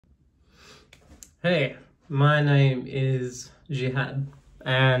Hey, my name is Jihad,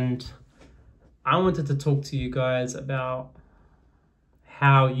 and I wanted to talk to you guys about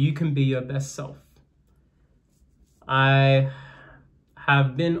how you can be your best self. I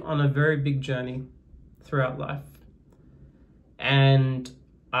have been on a very big journey throughout life, and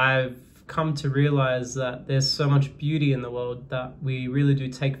I've come to realize that there's so much beauty in the world that we really do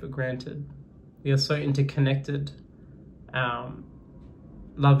take for granted. We are so interconnected,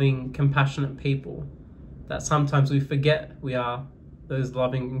 loving, compassionate people that sometimes we forget we are those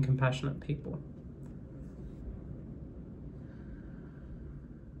loving and compassionate people.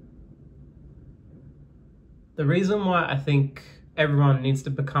 The reason why I think everyone needs to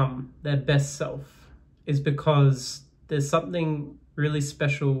become their best self is because there's something really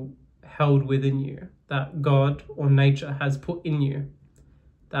special held within you that God or nature has put in you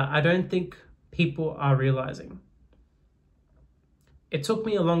that I don't think people are realizing. It took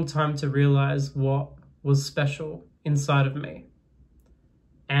me a long time to realize what was special inside of me.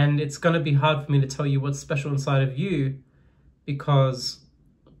 And it's going to be hard for me to tell you what's special inside of you because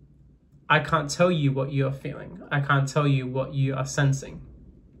I can't tell you what you're feeling. I can't tell you what you are sensing.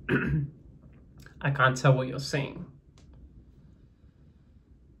 I can't tell what you're seeing.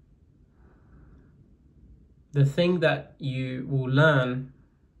 The thing that you will learn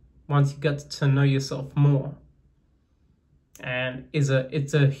once you get to know yourself more, and it's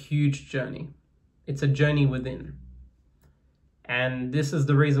a huge journey. It's a journey within. And this is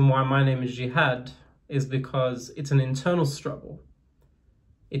the reason why my name is Jihad, is because it's an internal struggle.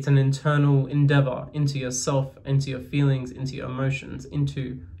 It's an internal endeavor into yourself, into your feelings, into your emotions,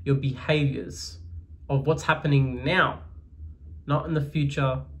 into your behaviors of what's happening now, not in the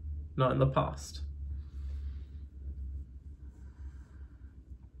future, not in the past.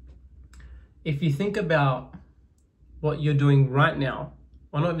 If you think about what you're doing right now,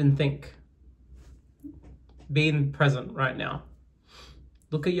 or not even think, be in present right now.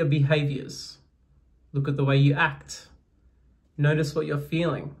 Look at your behaviors. Look at the way you act. Notice what you're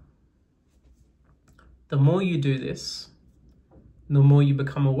feeling. The more you do this, the more you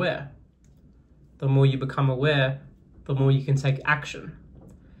become aware. The more you become aware, the more you can take action.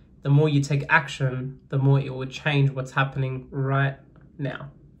 The more you take action, the more it will change what's happening right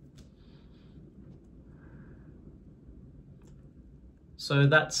now. So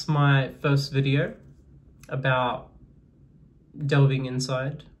that's my first video about delving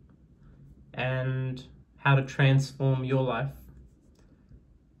inside and how to transform your life.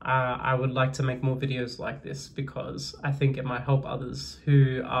 I would like to make more videos like this because I think it might help others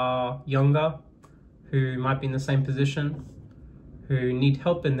who are younger, who might be in the same position, who need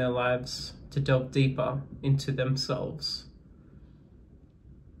help in their lives to delve deeper into themselves.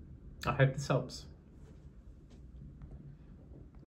 I hope this helps.